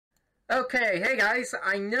Okay, hey guys,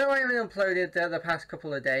 I know I haven't uploaded the past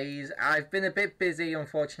couple of days. I've been a bit busy,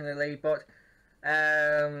 unfortunately, but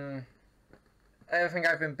everything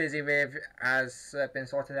I've been busy with has been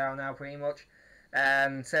sorted out now, pretty much.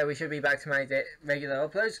 So we should be back to my regular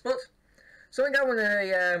uploads, but something I want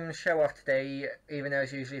to show off today, even though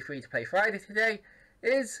it's usually free to play Friday today,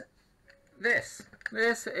 is this.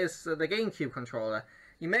 This is the Gamecube controller.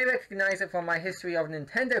 You may recognise it from my history of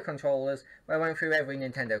Nintendo controllers, where I went through every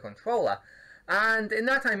Nintendo controller. And in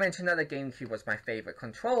that I mentioned that the Gamecube was my favourite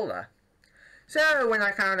controller. So when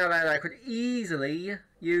I found out that I could easily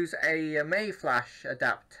use a Mayflash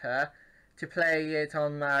adapter to play it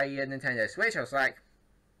on my Nintendo Switch, I was like,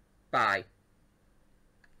 bye.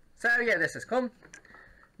 So yeah, this has come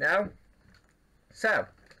now. So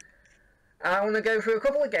I want to go through a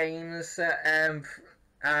couple of games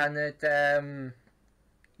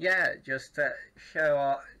yeah, just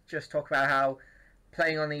talk about how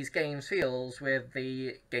playing on these games feels with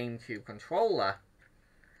the GameCube controller.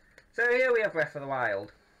 So here we have Breath of the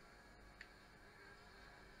Wild.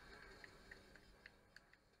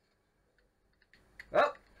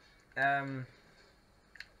 Oh,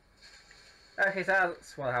 okay, so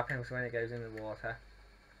that's what happens when it goes in the water.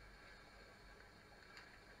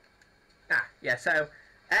 Ah, yeah, so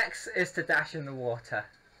X is to dash in the water.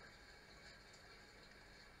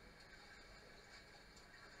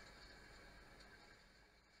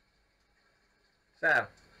 So,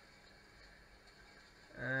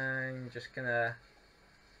 I'm just gonna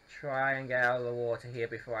try and get out of the water here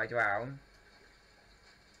before I drown.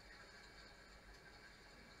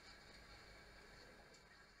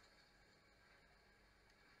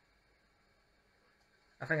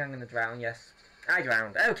 I think I'm gonna drown, yes. I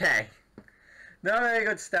drowned, okay. Not a very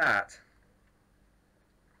good start.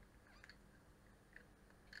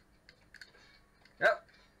 Oh,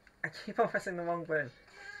 I keep on pressing the wrong button.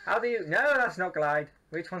 How do you... No, that's not glide.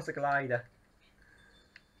 Which one's the glider?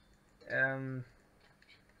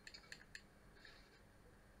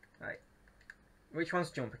 Right. Which one's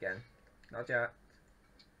jump again? Not that.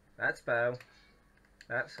 That's bow.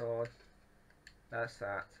 That's sword. That's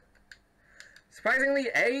that. Surprisingly,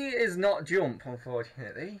 A is not jump,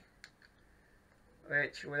 unfortunately.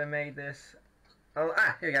 Which would have made this... Oh,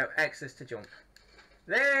 here we go. X is to jump.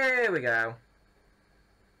 There we go.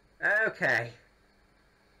 Okay.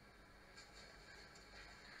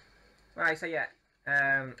 Right, so yeah,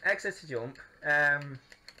 X is to jump. No,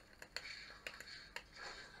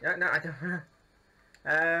 I don't.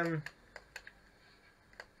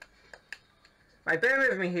 Right, bear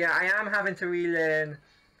with me here. I am having to relearn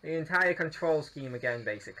the entire control scheme again,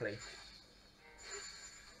 basically.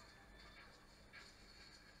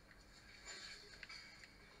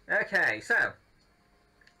 Okay, so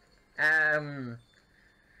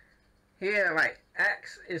here, right,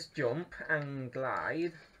 X is jump and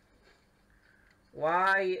glide.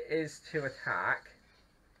 Y is to attack.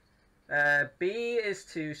 B is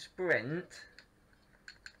to sprint.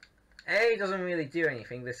 A doesn't really do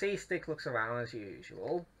anything. The C stick looks around as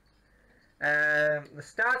usual. The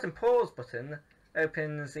start and pause button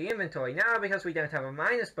opens the inventory. Now, because we don't have a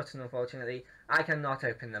minus button, unfortunately, I cannot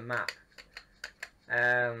open the map.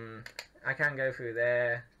 I can go through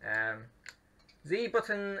there. Z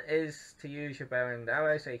button is to use your bow and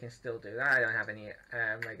arrow, so you can still do that. I don't have any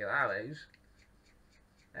regular arrows.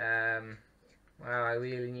 Well, I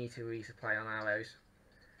really need to resupply on arrows.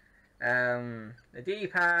 The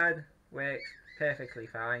D-pad works perfectly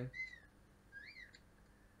fine.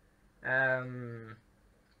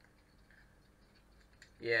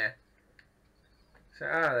 Yeah. So,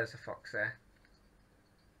 there's a fox there.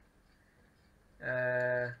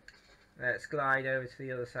 Let's glide over to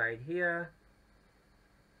the other side here.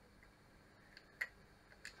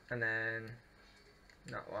 And then,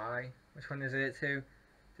 not Y. Which one is it to?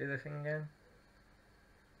 Do the thing again?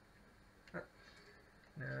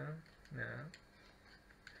 No, no.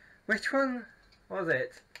 Which one was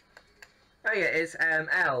it? Oh yeah, it's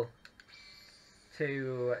L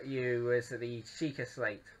to use the Sheikah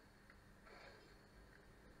slate.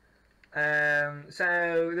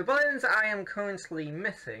 So the buttons I am currently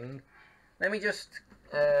missing. Let me just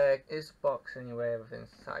is the box anywhere within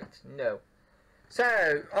sight? No.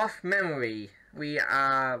 So off memory, we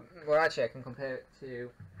are well. Actually, I can compare it to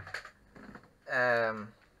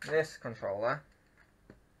this controller.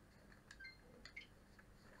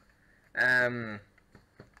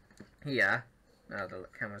 Here. Oh, the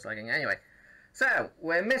camera's lagging. Anyway, so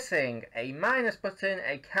we're missing a minus button,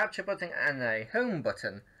 a capture button, and a home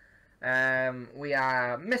button. We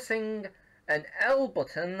are missing an L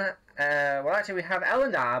button. Well, actually, we have L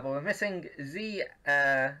and R, but we're missing Z.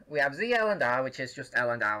 We have Z, L, and R, which is just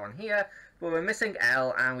L and R on here. But we're missing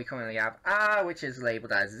L, and we currently have R, which is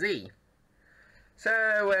labeled as Z.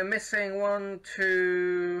 So we're missing 1,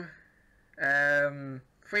 2,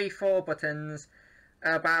 3, 4 buttons.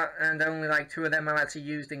 And only like 2 of them are actually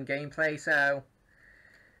used in gameplay. So,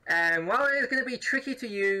 while it is going to be tricky to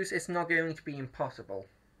use, it's not going to be impossible.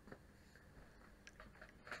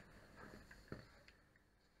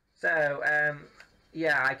 So,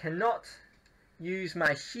 yeah, I cannot use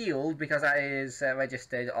my shield because that is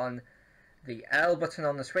registered on the L button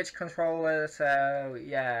on the Switch controller. So,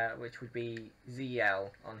 yeah, which would be ZL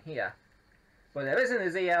on here. But there isn't a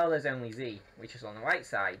ZL, there's only Z, which is on the right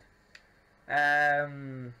side. If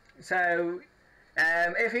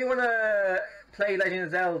you want to play Legend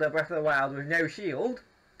of Zelda Breath of the Wild with no shield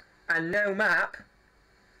and no map,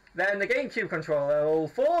 then the Gamecube controller will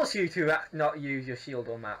force you to not use your shield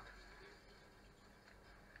or map.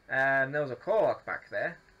 There was a Korok back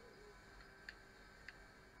there.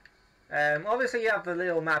 Obviously you have the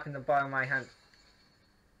little map in the bottom right hand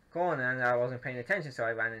corner, and I wasn't paying attention, so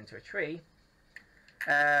I ran into a tree.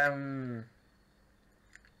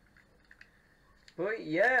 But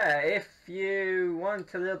yeah, if you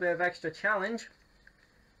want a little bit of extra challenge,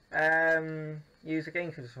 use a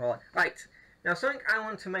Gamecube controller. Right, now something I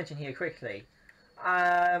want to mention here quickly.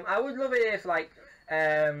 I would love it if like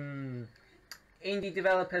indie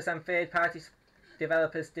developers and third-party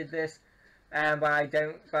developers did this, but I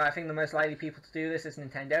don't. But I think the most likely people to do this is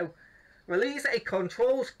Nintendo. Release a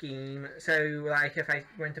control scheme. So like if I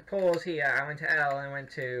went to pause here, I went to L and I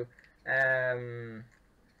went to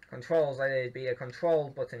controls, there'd be a control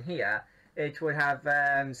button here. It would have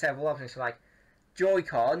several options, so like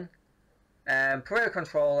Joy-Con, Pro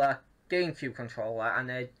controller, GameCube controller,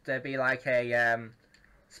 and there'd be like a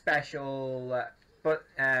special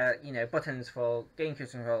buttons for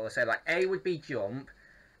GameCube controller. So like A would be jump,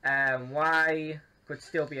 Y could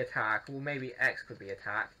still be attack, or maybe X could be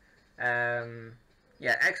attack.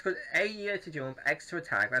 Yeah, X could A to jump, X to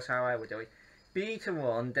attack. That's how I would do it. B to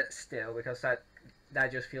run, still, because that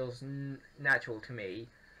just feels natural to me.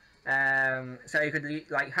 So you could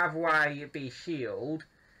like have Y be shield.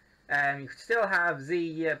 You could still have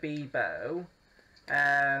Z be bow.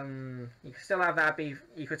 You could still have that be.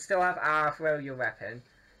 You could still have R throw your weapon.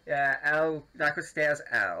 L that could stay as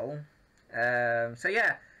L. So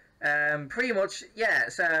yeah, pretty much yeah.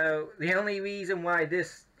 So the only reason why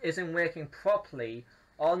this isn't working properly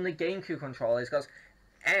on the GameCube controller is because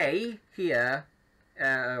A here.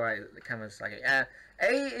 Right, the camera's like A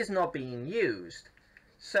is not being used,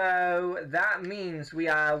 so that means we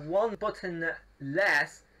are 1 button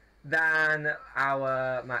less than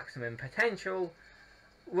our maximum potential,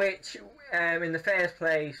 which in the first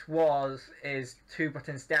place is 2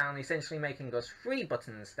 buttons down, essentially making us 3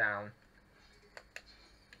 buttons down,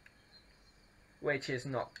 which is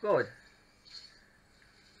not good.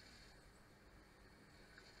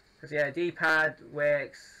 Because yeah, D-pad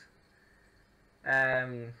works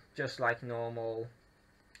just like normal.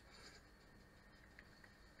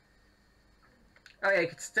 Oh yeah, you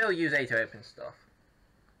could still use A to open stuff.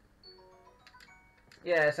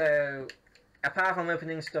 Yeah, so apart from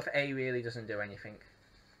opening stuff, A really doesn't do anything.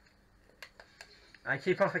 I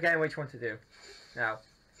keep on forgetting which one to do. Now,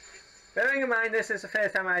 bearing in mind this is the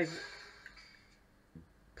first time I've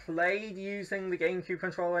played using the GameCube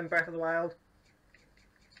controller in Breath of the Wild.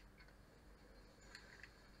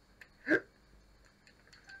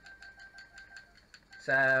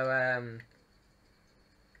 So,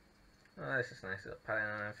 oh, this is a nice little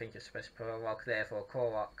pattern. I think you're supposed to put a rock there for a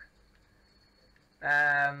Korok.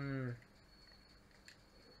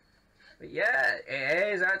 But yeah,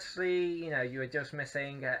 it is actually, you know, you are just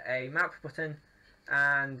missing a map button,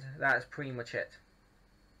 and that's pretty much it.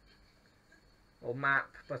 Or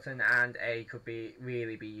map button and A could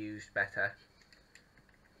really be used better.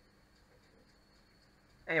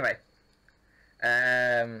 Anyway,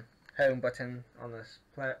 home button on this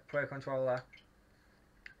Pro controller.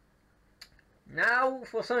 Now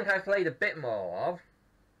for something I've played a bit more of,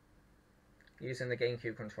 using the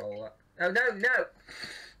GameCube controller. Oh no!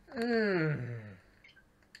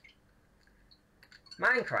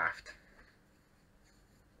 Minecraft.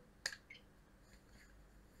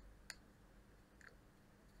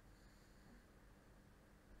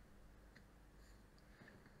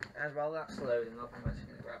 And while that's loading up, I'm actually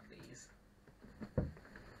going to grab these.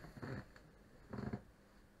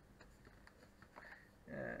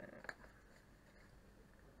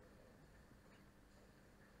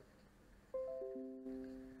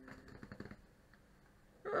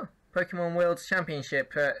 Oh, Pokemon World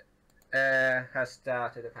Championship has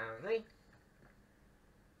started apparently.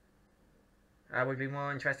 I would be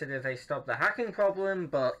more interested if they stopped the hacking problem,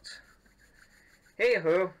 but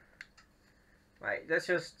hey-ho. Right, let's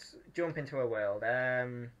just jump into a world.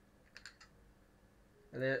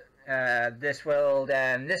 This world,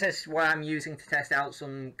 this is what I'm using to test out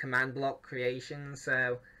some command block creations.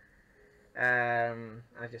 So,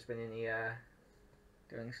 I've just been in here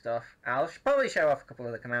doing stuff. I'll probably show off a couple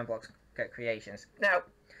of the command blocks creations. Now,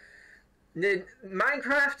 the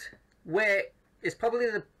Minecraft is probably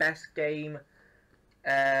the best game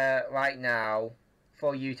right now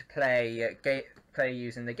for you to play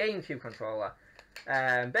using the Gamecube controller.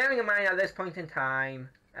 Bearing in mind at this point in time,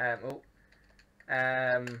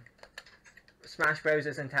 Smash Bros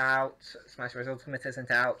isn't out, Smash Bros Ultimate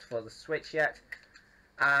isn't out for the Switch yet,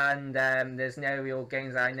 and there's no real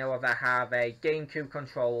games I know of that have a GameCube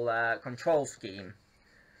control scheme.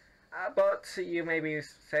 But you may be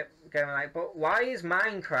going like, but why is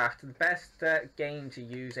Minecraft the best game to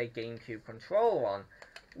use a GameCube control on?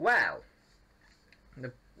 Well,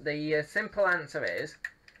 the simple answer is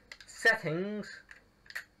settings,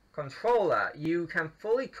 controller. You can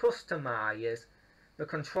fully customize the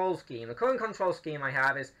control scheme. The current control scheme I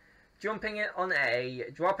have is jumping it on A,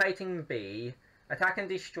 drop item B, attack and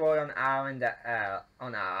destroy on R and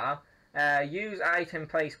on R, use item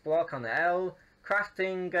place block on L,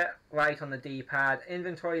 crafting right on the D-pad,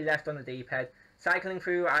 inventory left on the D-pad, cycling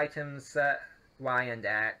through items Y and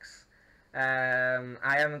X.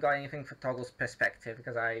 I haven't got anything for toggles perspective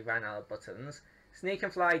because I ran out of buttons. Sneak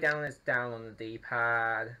and fly down is down on the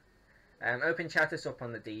D-pad. Open chat is up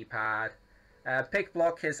on the D-pad. Pick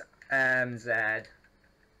block is Z.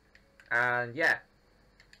 And yeah.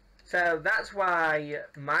 So that's why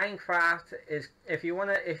Minecraft is, if you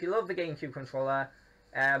love the GameCube controller,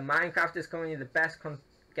 Minecraft is currently the best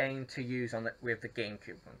game to use with the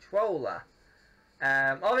GameCube controller.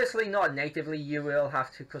 Obviously not natively, you will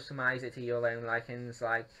have to customize it to your own likings,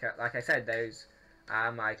 like I said, those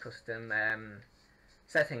are my custom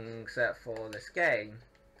settings for this game.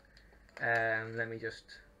 Let me just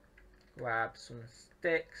grab some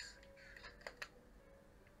sticks.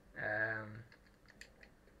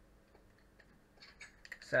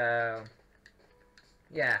 So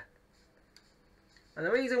yeah, and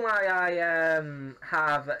the reason why I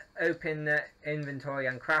have open inventory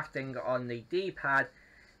and crafting on the D-pad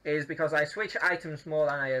is because I switch items more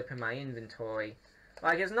than I open my inventory.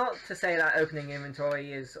 Like, it's not to say that opening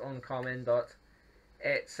inventory is uncommon, but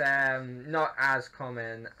it's not as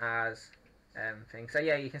common as things. So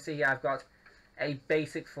yeah, you can see here I've got a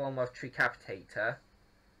basic form of Tricapitator.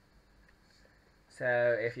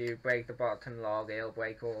 So if you break the bottom log, it'll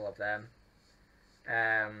break all of them.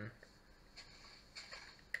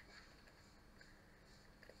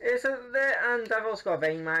 It's a bit, and I've also got a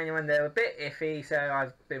vein miner, and they're a bit iffy, so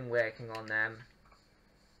I've been working on them.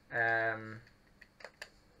 I'm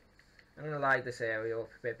going to light this area up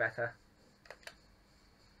a bit better,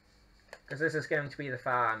 because this is going to be the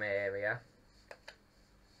farm area.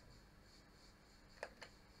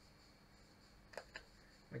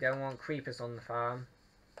 We don't want creepers on the farm.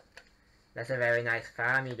 That's a very nice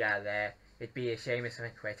farm you got there. It'd be a shame if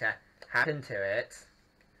something critter happened to it.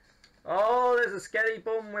 Oh, there's a skelly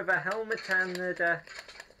bum with a helmet and a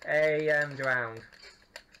drowned.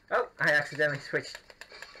 Oh, I accidentally switched.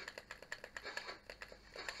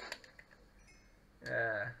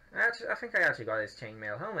 I think I actually got his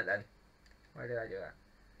chainmail helmet then. Why did I do that?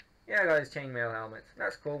 Yeah, I got his chainmail helmet.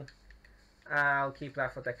 That's cool. I'll keep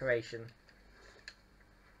that for decoration.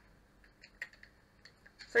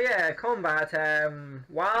 So yeah, combat.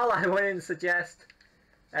 While I wouldn't suggest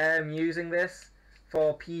using this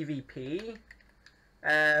for PvP,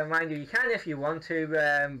 mind you can if you want to,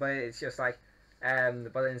 but it's just like the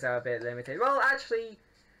buttons are a bit limited. Well, actually,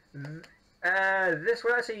 this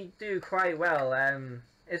will actually do quite well.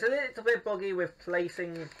 It's a little bit buggy with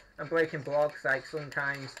placing and breaking blocks. Like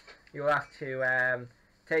sometimes you'll have to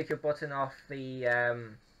take your button off the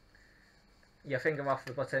your finger off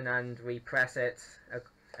the button and repress it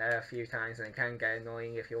a few times, and it can get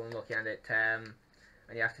annoying if you're unlucky at it, and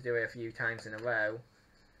you have to do it a few times in a row.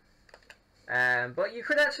 But you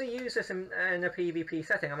could actually use this in a PvP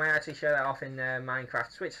setting. I might actually show that off in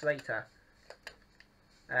Minecraft Switch later.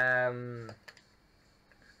 But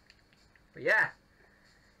yeah,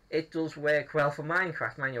 it does work well for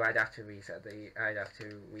Minecraft. Mind you, I'd have to do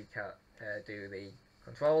the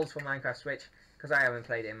controls for Minecraft Switch, because I haven't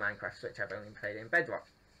played it in Minecraft Switch. I've only played it in Bedrock.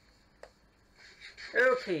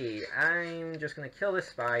 Okay, I'm just going to kill this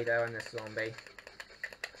spider and this zombie.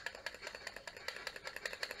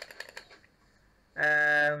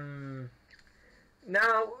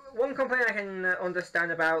 Now, one complaint I can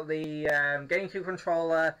understand about the GameCube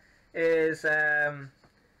controller is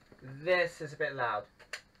this is a bit loud.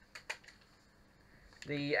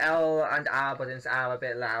 The L and R buttons are a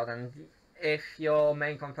bit loud, and if your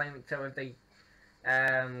main complaint with the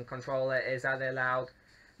controller is that they're loud,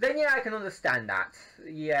 then yeah, I can understand that.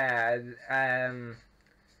 Yeah,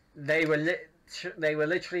 they were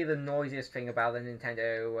literally the noisiest thing about the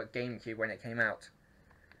Nintendo GameCube when it came out.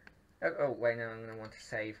 Oh wait, no, I'm gonna want to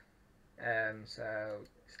save. So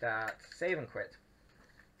start, save and quit.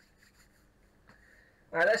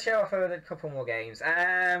 Alright, let's show off a couple more games.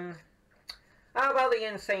 How about the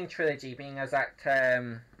Insane Trilogy, being as that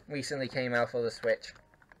recently came out for the Switch?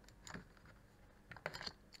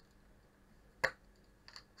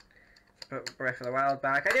 Put Breath of the Wild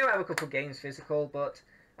back. I do have a couple games physical, but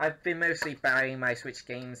I've been mostly buying my Switch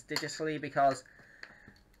games digitally because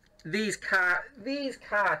these cartridges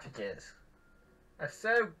are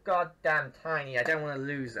so goddamn tiny. I don't want to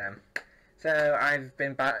lose them, so I've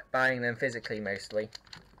been buying them physically mostly.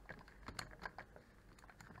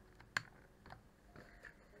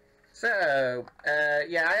 So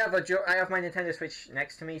yeah, I have my Nintendo Switch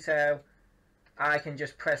next to me, so I can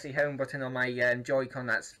just press the home button on my Joy-Con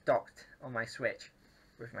that's docked on my Switch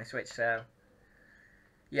with my Switch. So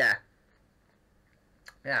yeah.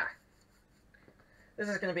 This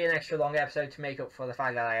is going to be an extra long episode to make up for the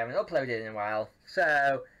fact that I haven't uploaded in a while.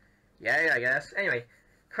 So, yeah, I guess. Anyway,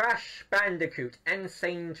 Crash Bandicoot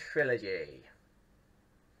Insane Trilogy.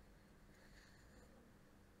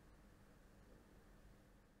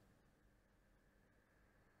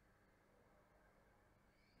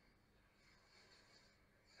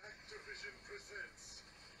 Activision presents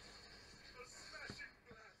a smashing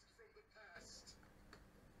blast from the past.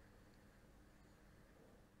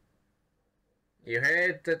 You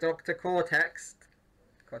heard the Dr. Cortex.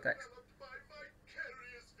 Developed by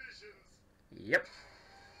vicarious visions. Yep.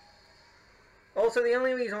 Also, the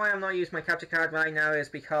only reason why I'm not using my capture card right now is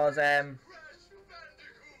because Crash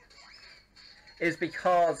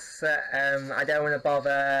Bandicoot. I don't want to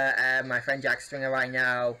bother my friend Jack Stringer right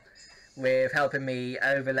now with helping me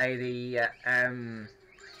overlay the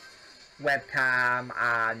webcam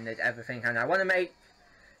and everything, and I want to make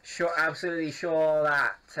absolutely sure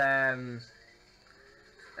that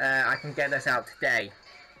I can get this out today.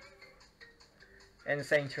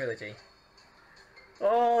 Insane Trilogy.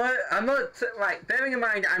 Oh, I'm not, like, bearing in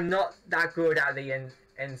mind I'm not that good at the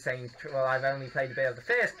Insane, well, I've only played a bit of the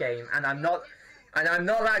first game, and I'm not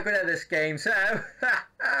that good at this game, so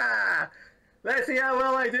let's see how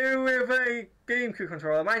well I do with a GameCube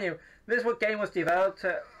controller. Mind you, this game was developed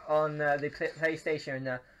on the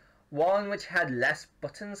PlayStation 1, which had less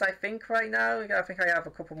buttons, I think, right now. I think I have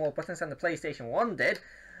a couple more buttons than the PlayStation 1 did.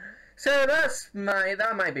 So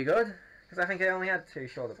that might be good, because I think it only had 2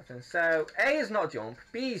 shoulder buttons. So A is not jump,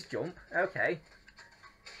 B is jump. Okay.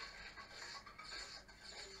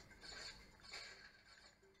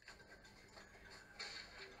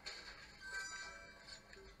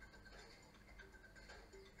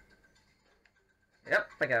 Yep,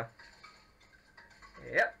 I go.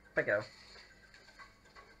 Yep, I go.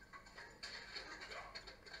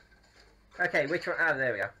 Okay, which one? Ah,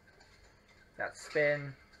 there we go. That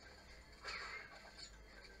spin.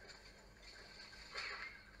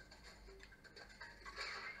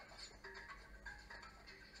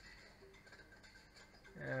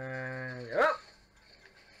 And up.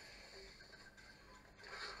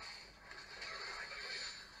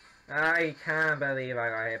 I can't believe I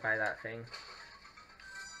got hit by that thing.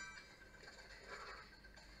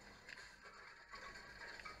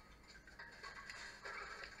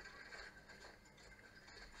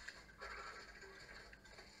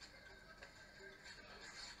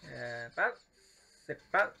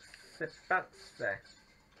 Bounce.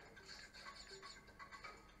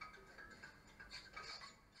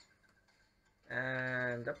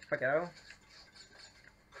 And up I go.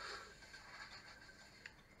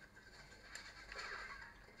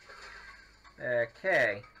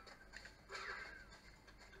 Okay.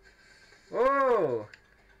 Whoa!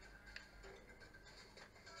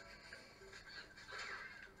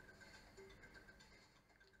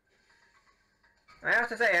 I have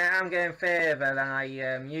to say, I am getting further than I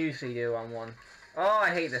usually do on one. Oh,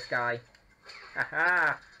 I hate this guy.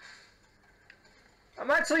 Haha!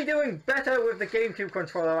 I'm actually doing better with the GameCube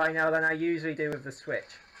controller right now than I usually do with the Switch.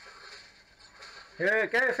 Go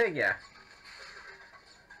figure.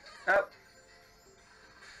 Oh.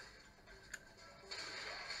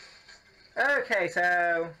 Okay,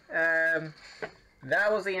 so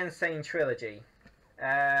that was the Insane Trilogy.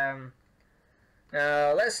 Now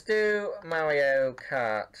let's do Mario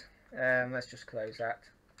Kart. Let's just close that.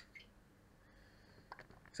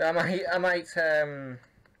 So I might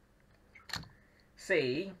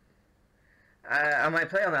see. I might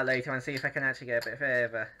play on that later and see if I can actually get a bit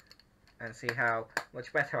further and see how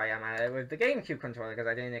much better I am at it with the GameCube controller, because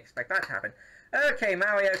I didn't expect that to happen. Okay,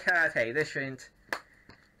 Mario Kart 8. This shouldn't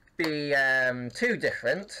be too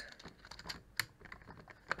different.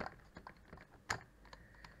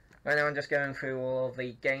 Right now I'm just going through all of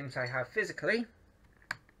the games I have physically.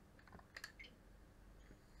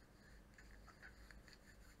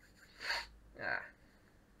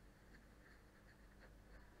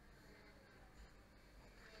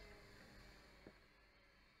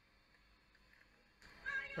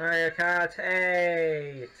 Mario Kart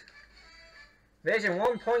 8 version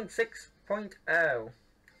 1.6.0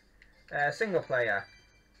 single player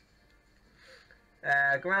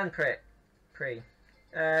Grand Prix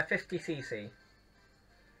 50cc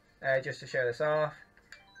just to show this off.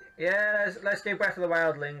 Yeah, let's do Breath of the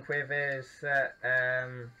Wild Link with his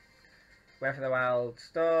Breath of the Wild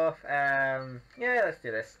stuff. Yeah, let's do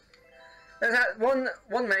this. There's that one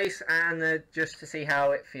race, and just to see how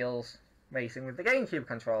it feels racing with the GameCube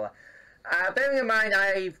controller. Bearing in mind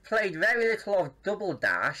I've played very little of Double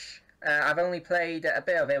Dash. I've only played a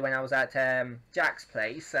bit of it when I was at Jack's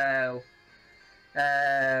place, so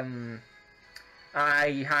I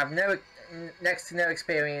have next to no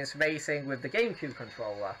experience racing with the GameCube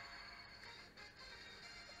controller.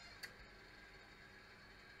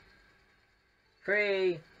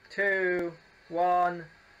 Three, two, one,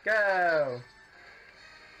 go!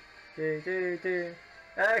 Do.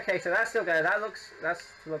 Okay, so that's still good. That's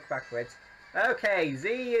to look backwards. Okay, Z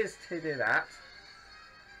is to do that.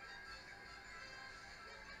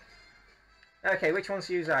 Okay, which one's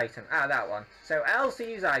to use item? Ah, that one. So L's to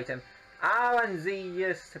use item. R and Z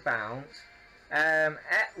is to bounce.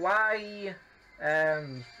 Y,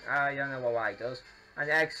 I don't know what Y does. And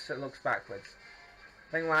X looks backwards.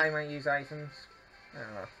 I think Y might use items. I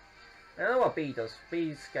don't know. I don't know what B does.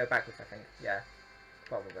 B's go backwards, I think. Yeah,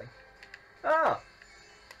 probably. Oh!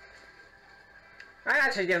 I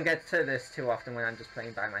actually don't get to this too often when I'm just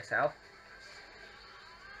playing by myself.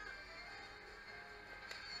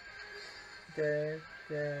 So,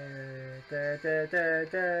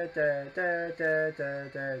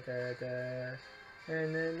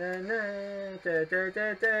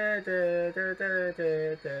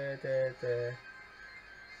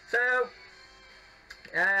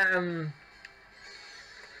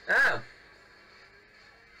 oh,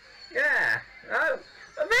 yeah, oh,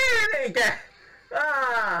 really?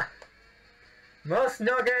 Must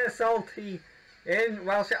not get salty in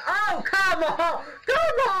Welsh. Oh, come on!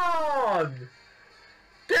 Come on!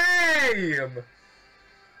 Game!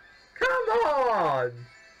 Come on!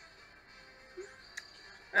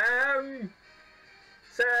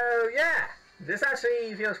 So, yeah, this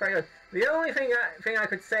actually feels quite good. The only thing I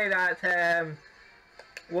could say that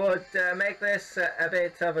would make this a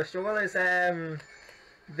bit of a struggle is the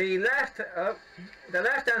left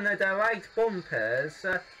and the right bumpers,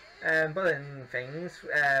 button things,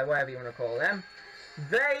 whatever you want to call them,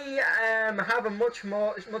 they have a much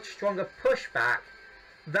stronger pushback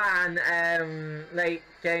than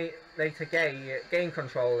later game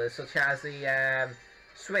controllers, such as the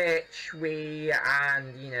Switch, Wii,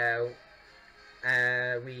 and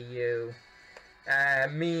Wii U.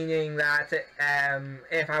 Meaning that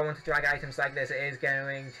if I want to drag items like this, it is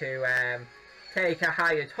going to take a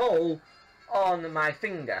higher toll on my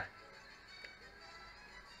finger.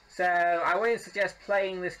 So I wouldn't suggest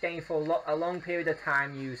playing this game for a long period of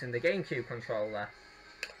time using the GameCube controller.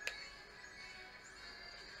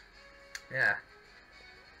 Yeah.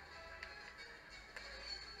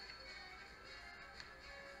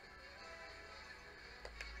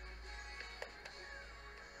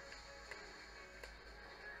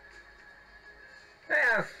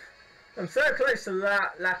 Yeah, I'm so close to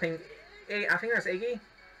lapping. I think that's Iggy.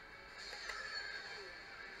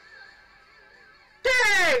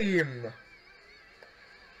 Game!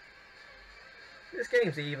 This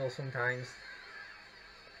game's evil sometimes.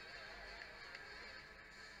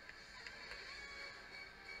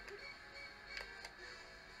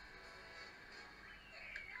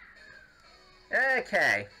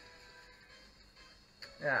 Okay.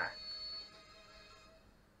 Yeah.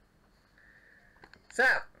 So,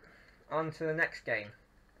 on to the next game.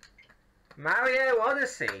 Mario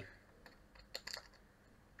Odyssey.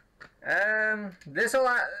 This will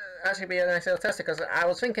actually be a nice little tester, because I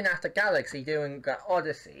was thinking after Galaxy doing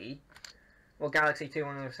Odyssey, well, Galaxy 2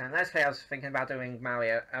 100%. Let's say I was thinking about doing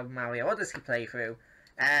a Mario Odyssey playthrough,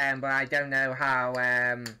 but I don't know how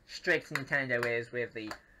strict Nintendo is with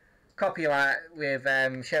the copyright with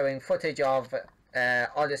showing footage of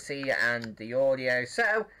Odyssey and the audio,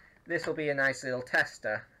 so this will be a nice little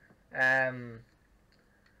tester. So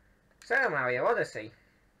Mario Odyssey.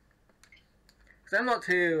 So I'm not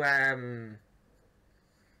too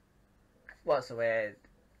what's the word?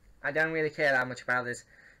 I don't really care that much about this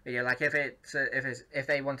video. Like if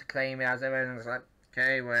they want to claim it as their own, it's like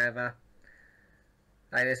okay, whatever.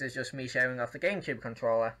 Like this is just me showing off the GameCube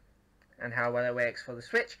controller and how well it works for the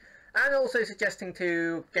Switch, and also suggesting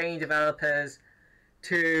to game developers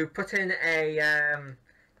to put in a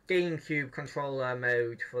GameCube controller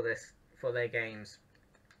mode for their games.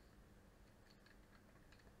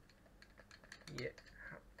 Yeah.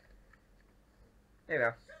 There we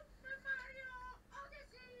go.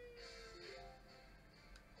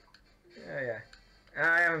 Oh yeah.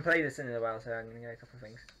 I haven't played this in a while, so I'm gonna get a couple of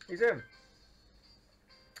things. Resume.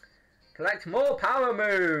 Collect more power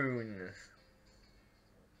moons.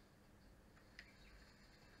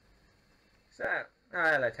 So,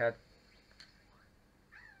 hello Toad.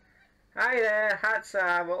 Hi there, hats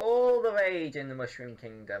are all the rage in the Mushroom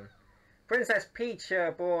Kingdom. Princess Peach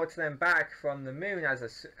brought them back from the moon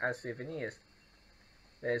as souvenirs.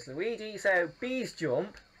 There's Luigi, so B's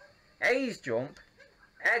jump, A's jump,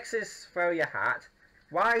 X is throw your hat,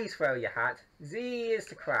 Y's throw your hat, Z is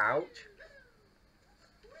to crouch.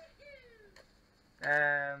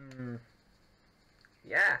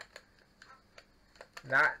 Yeah.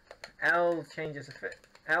 That L changes the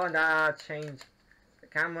L and R change the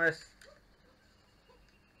cameras.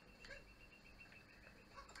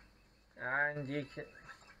 And you're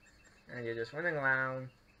just running around.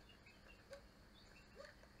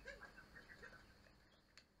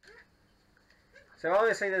 So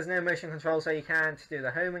obviously there's no motion control, so you can't do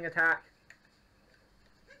the homing attack.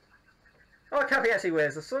 Oh, Capiesi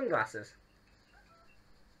wears the sunglasses.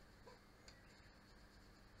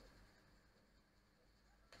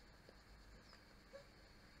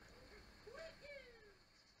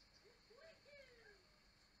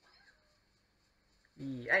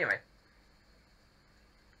 Anyway.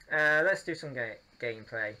 Let's do some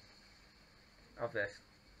gameplay of this.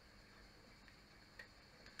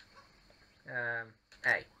 A.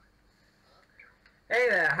 Hey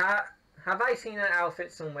there, have I seen that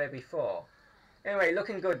outfit somewhere before? Anyway,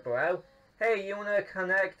 looking good, bro. Hey, you wanna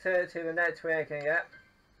connect to the network? Yep.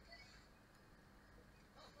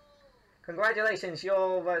 Congratulations,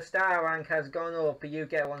 your star rank has gone up. You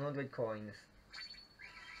get 100 coins.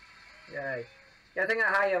 Yay. Getting a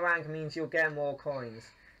higher rank means you'll get more coins.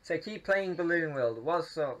 So keep playing Balloon World.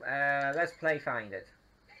 What's up? Let's play Find It.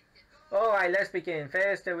 Alright, let's begin.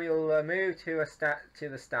 First, we'll move to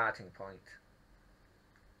the starting point.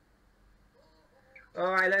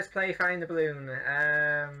 Alright, let's play Find the Balloon.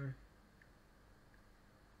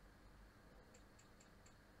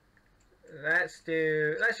 Let's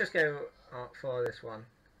just go for this one.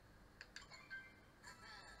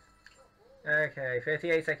 Okay,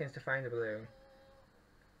 38 seconds to find the balloon.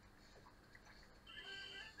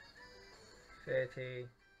 30.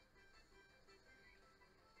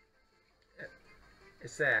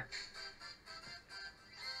 It's there.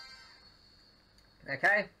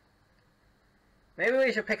 Okay. Maybe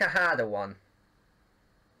we should pick a harder one.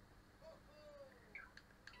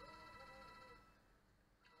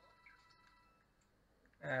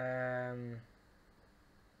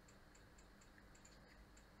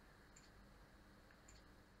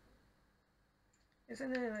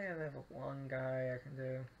 Isn't there like a level 1 guy I can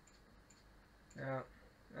do? No.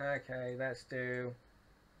 Okay, let's do...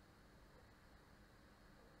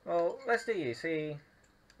 Well, let's do you, see...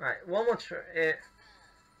 Right, one more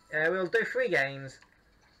we'll do 3 games.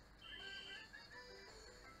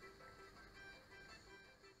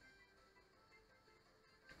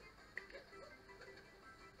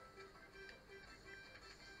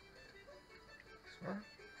 What?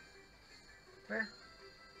 Where?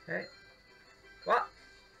 Hey. What?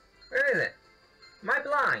 Where is it? Am I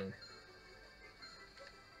blind?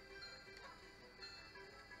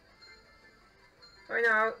 Right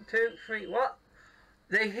now, 2, 3, what?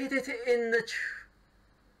 They hid it in the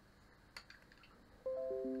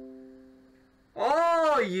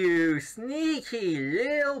Oh, you sneaky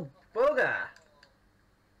little bugger!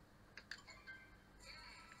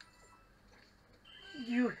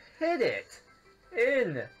 You hid it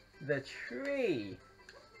in the tree.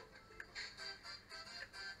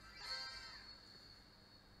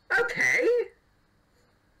 Okay.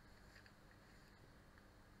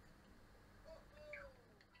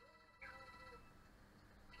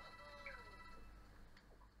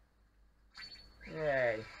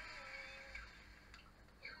 Yay.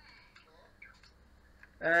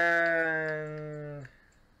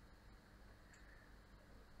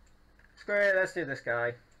 let's do this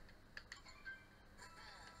guy.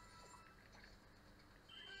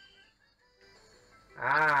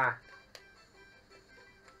 Ah.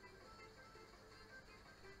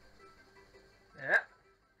 Yep.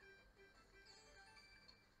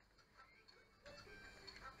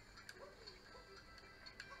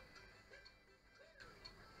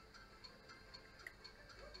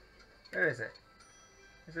 Where is it?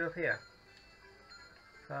 Is it up here?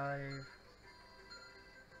 5.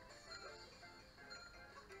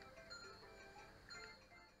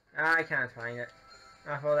 I can't find it.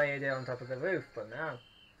 I thought I had it on top of the roof, but no.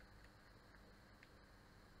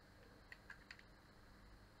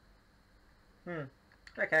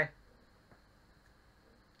 Okay.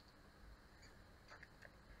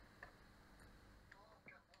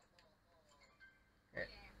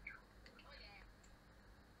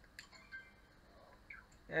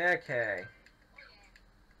 Okay.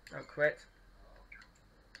 Oh, quit.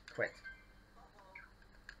 Quit.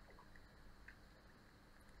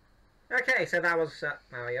 Okay, so that was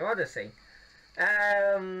Mario Odyssey.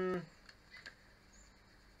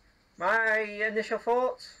 My initial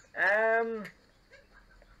thoughts?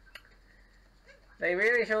 They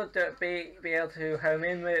really should be able to home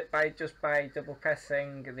in with it by double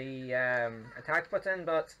pressing the attack button,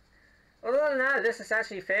 but other than that, this is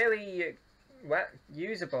actually fairly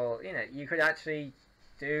usable. You know, you could actually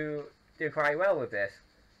do quite well with this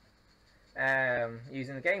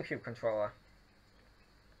using the Gamecube controller.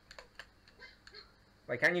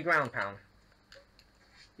 Wait, can you ground pound?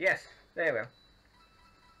 Yes, there we go.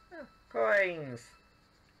 Oh, coins.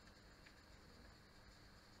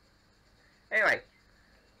 Anyway,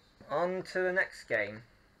 on to the next game.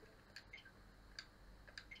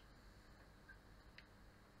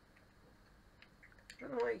 I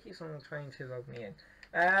don't know why it keeps on trying to log me in.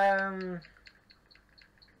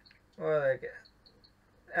 What do I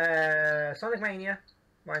get? Sonic Mania.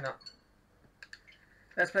 Why not?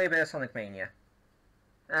 Let's play a bit of Sonic Mania.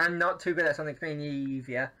 I'm not too good at Sonic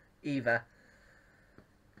Mania either.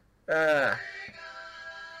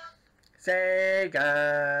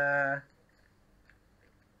 Sega!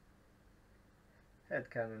 Head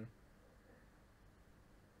cannon.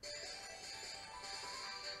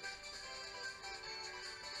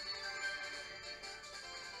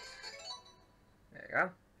 There you go.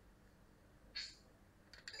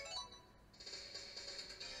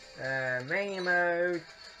 Mania mode.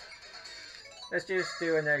 Let's just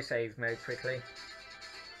do a no save mode quickly.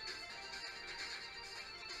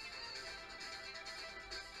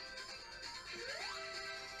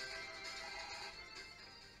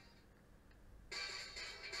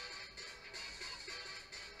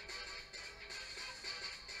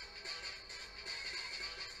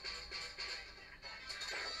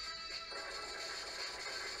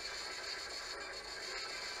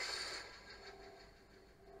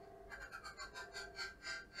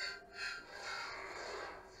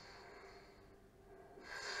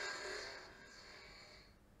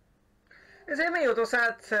 Is it me or does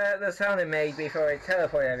that the sound it made before it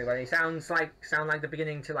teleported everybody sound like the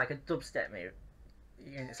beginning to like a dubstep move?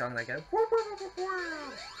 It sounds like a.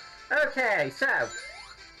 Okay, so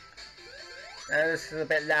this is a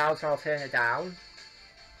bit loud, so I'll turn it down.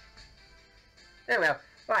 There we go.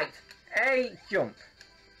 Right, A jump,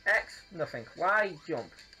 X nothing, Y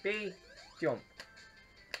jump, B jump,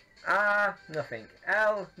 R nothing,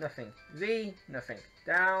 L nothing, V nothing,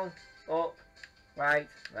 down, up, right,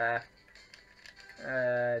 left.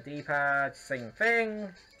 D-pad, same thing.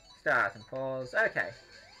 Start and pause. Okay.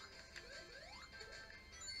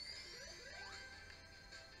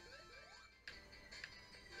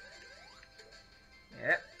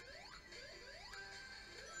 Yep.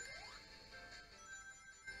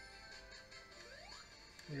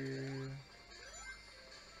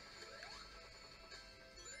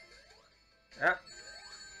 Yep.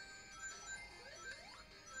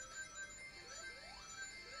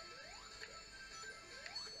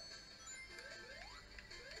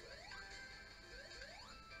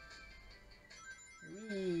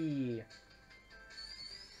 Wee.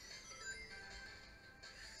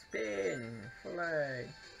 Spin. Fly.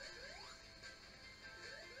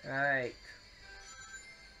 Right.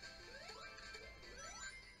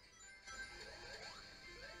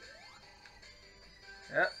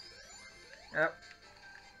 Up. Up.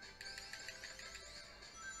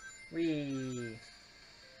 Wee.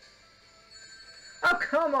 Oh,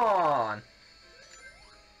 come on!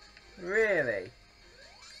 Really?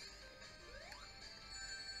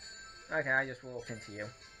 Okay, I just walked into you.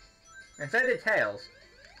 And so did Tails.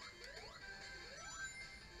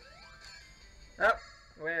 Oh,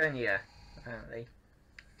 we're in here, apparently.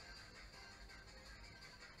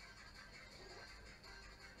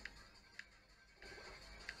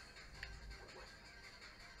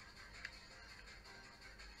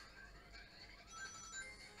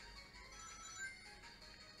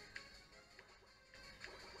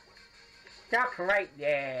 Stop right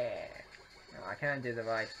there. No, I can't do the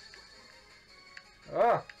right.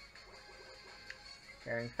 Oh!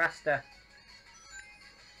 Going faster.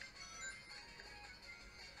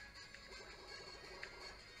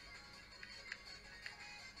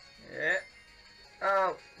 Yeah.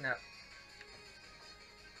 Oh, no.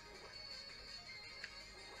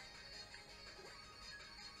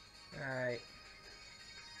 Right.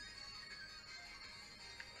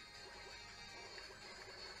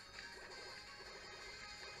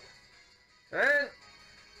 Turn!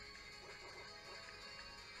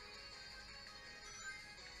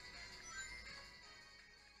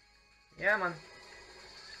 Yeah, man.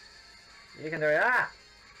 You can do it. Ah!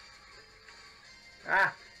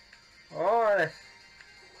 Ah! Oh,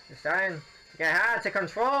 it's starting to get hard to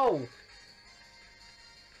control.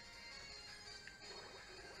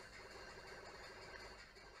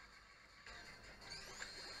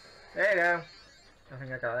 There you go. I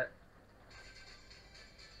think I got it.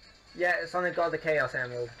 Yeah, Sonic got the Chaos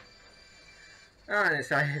Emerald. Oh, and it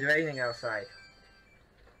started raining outside.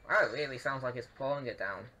 Wow, it really sounds like it's pouring it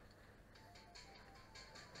down.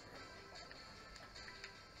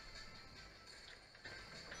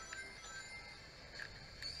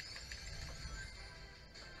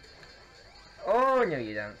 Oh, no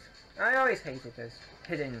you don't. I always hated those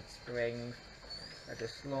hidden springs that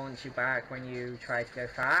just launch you back when you try to go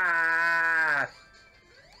fast.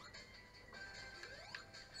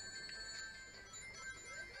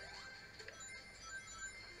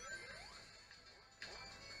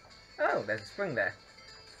 Oh, there's a spring there.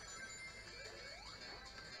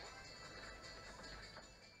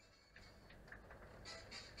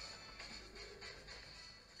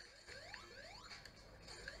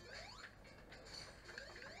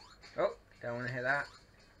 Oh, don't want to hit that.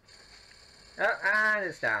 Oh, and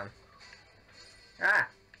it's down. Ah!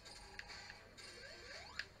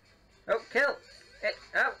 Oh, kill! It,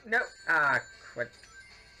 oh, no! Ah, quit.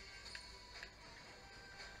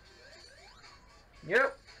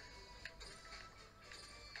 Nope!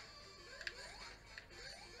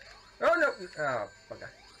 Oh, no! Oh, bugger.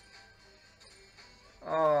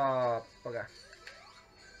 Oh, bugger.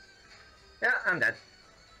 Yeah, I'm dead.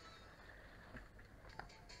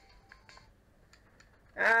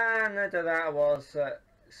 And after that was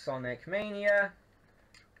Sonic Mania.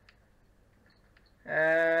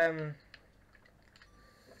 And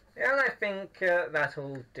I think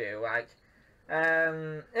that'll do. Like,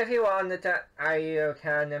 if you want, I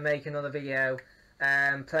can make another video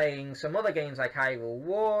playing some other games like Hyrule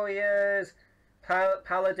Warriors,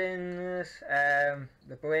 Paladins,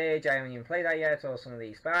 The Bridge. I haven't even played that yet, or some of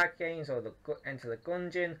these Spark games, or the Enter the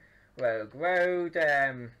Gungeon, Rogue Road,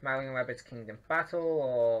 Mario Rabbids Kingdom Battle,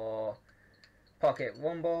 or Pocket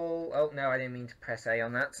Rumble. Oh no, I didn't mean to press A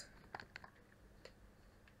on that.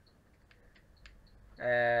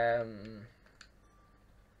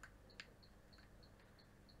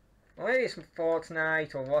 Or maybe some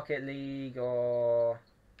Fortnite or Rocket League, or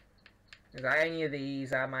is there any of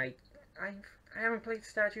these I might. I haven't played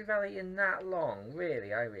Stardew Valley in that long.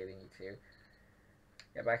 Really, I really need to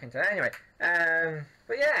get back into that. Anyway,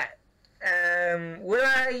 but yeah, would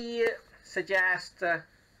I suggest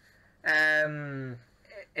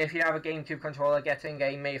if you have a GameCube controller, getting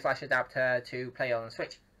a Mini Flash adapter to play on the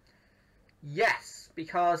Switch? Yes,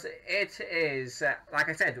 because it is, like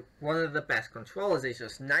I said, one of the best controllers. It's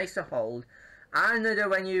just nice to hold, and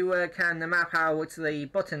when you can map out the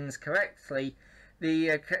buttons correctly,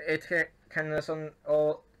 it can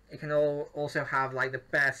also have like the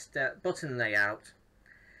best button layout.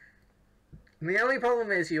 The only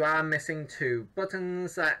problem is you are missing two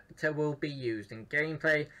buttons that will be used in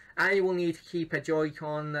gameplay, and you will need to keep a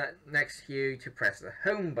Joy-Con next to you to press the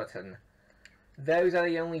home button. Those are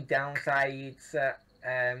the only downsides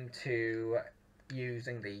to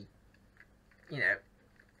using the,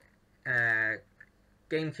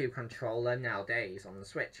 GameCube controller nowadays on the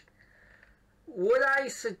Switch. Would I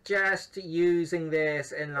suggest using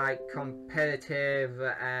this in like competitive,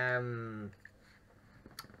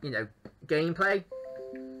 gameplay?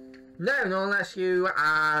 No, not unless you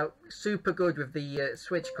are super good with the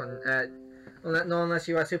not unless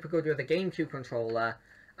you are super good with the GameCube controller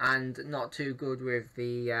and not too good with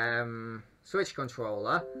the Switch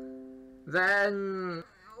controller. Then,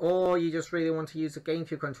 or you just really want to use the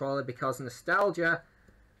GameCube controller because nostalgia.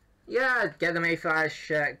 Yeah, get the Mayflash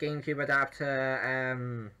GameCube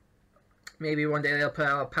adapter. Maybe one day they'll put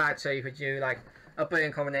out a patch so you could do like a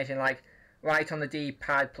brilliant combination, like right on the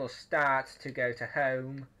D-pad plus start to go to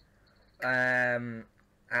home, and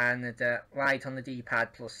right on the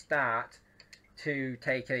D-pad plus start to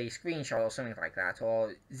take a screenshot or something like that,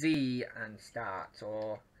 or Z and start,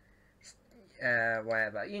 or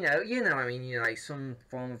whatever. You know. I mean, like some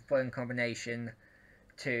form of button combination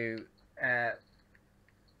to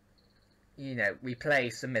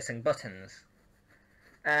replace the missing buttons.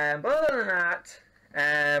 But other than that,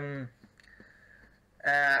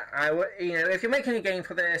 if you're making a game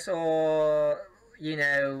for this, or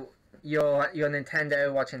you're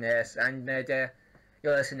Nintendo watching this and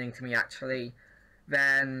you're listening to me actually,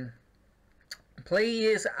 then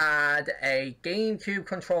please add a GameCube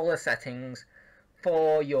controller settings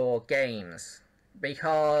for your games,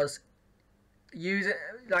 because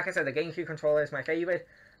like I said, the GameCube controller is my favorite.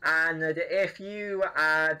 And if you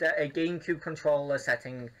add a GameCube controller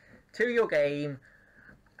setting to your game,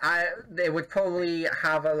 they would probably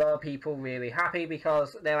have a lot of people really happy,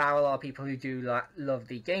 because there are a lot of people who do love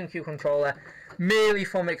the GameCube controller merely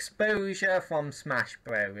from exposure from Smash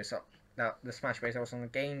Bros. No, the Smash Bros. Was on the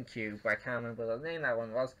GameCube, but I can't remember what the name that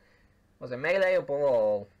one was. Was it Melee or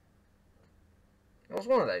Brawl? It was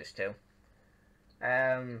one of those two.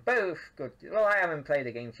 Both good. Well, I haven't played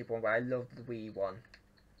the GameCube one, but I love the Wii one.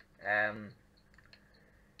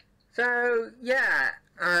 So yeah,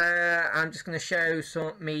 I'm just going to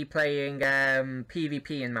show me playing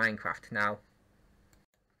PvP in Minecraft now.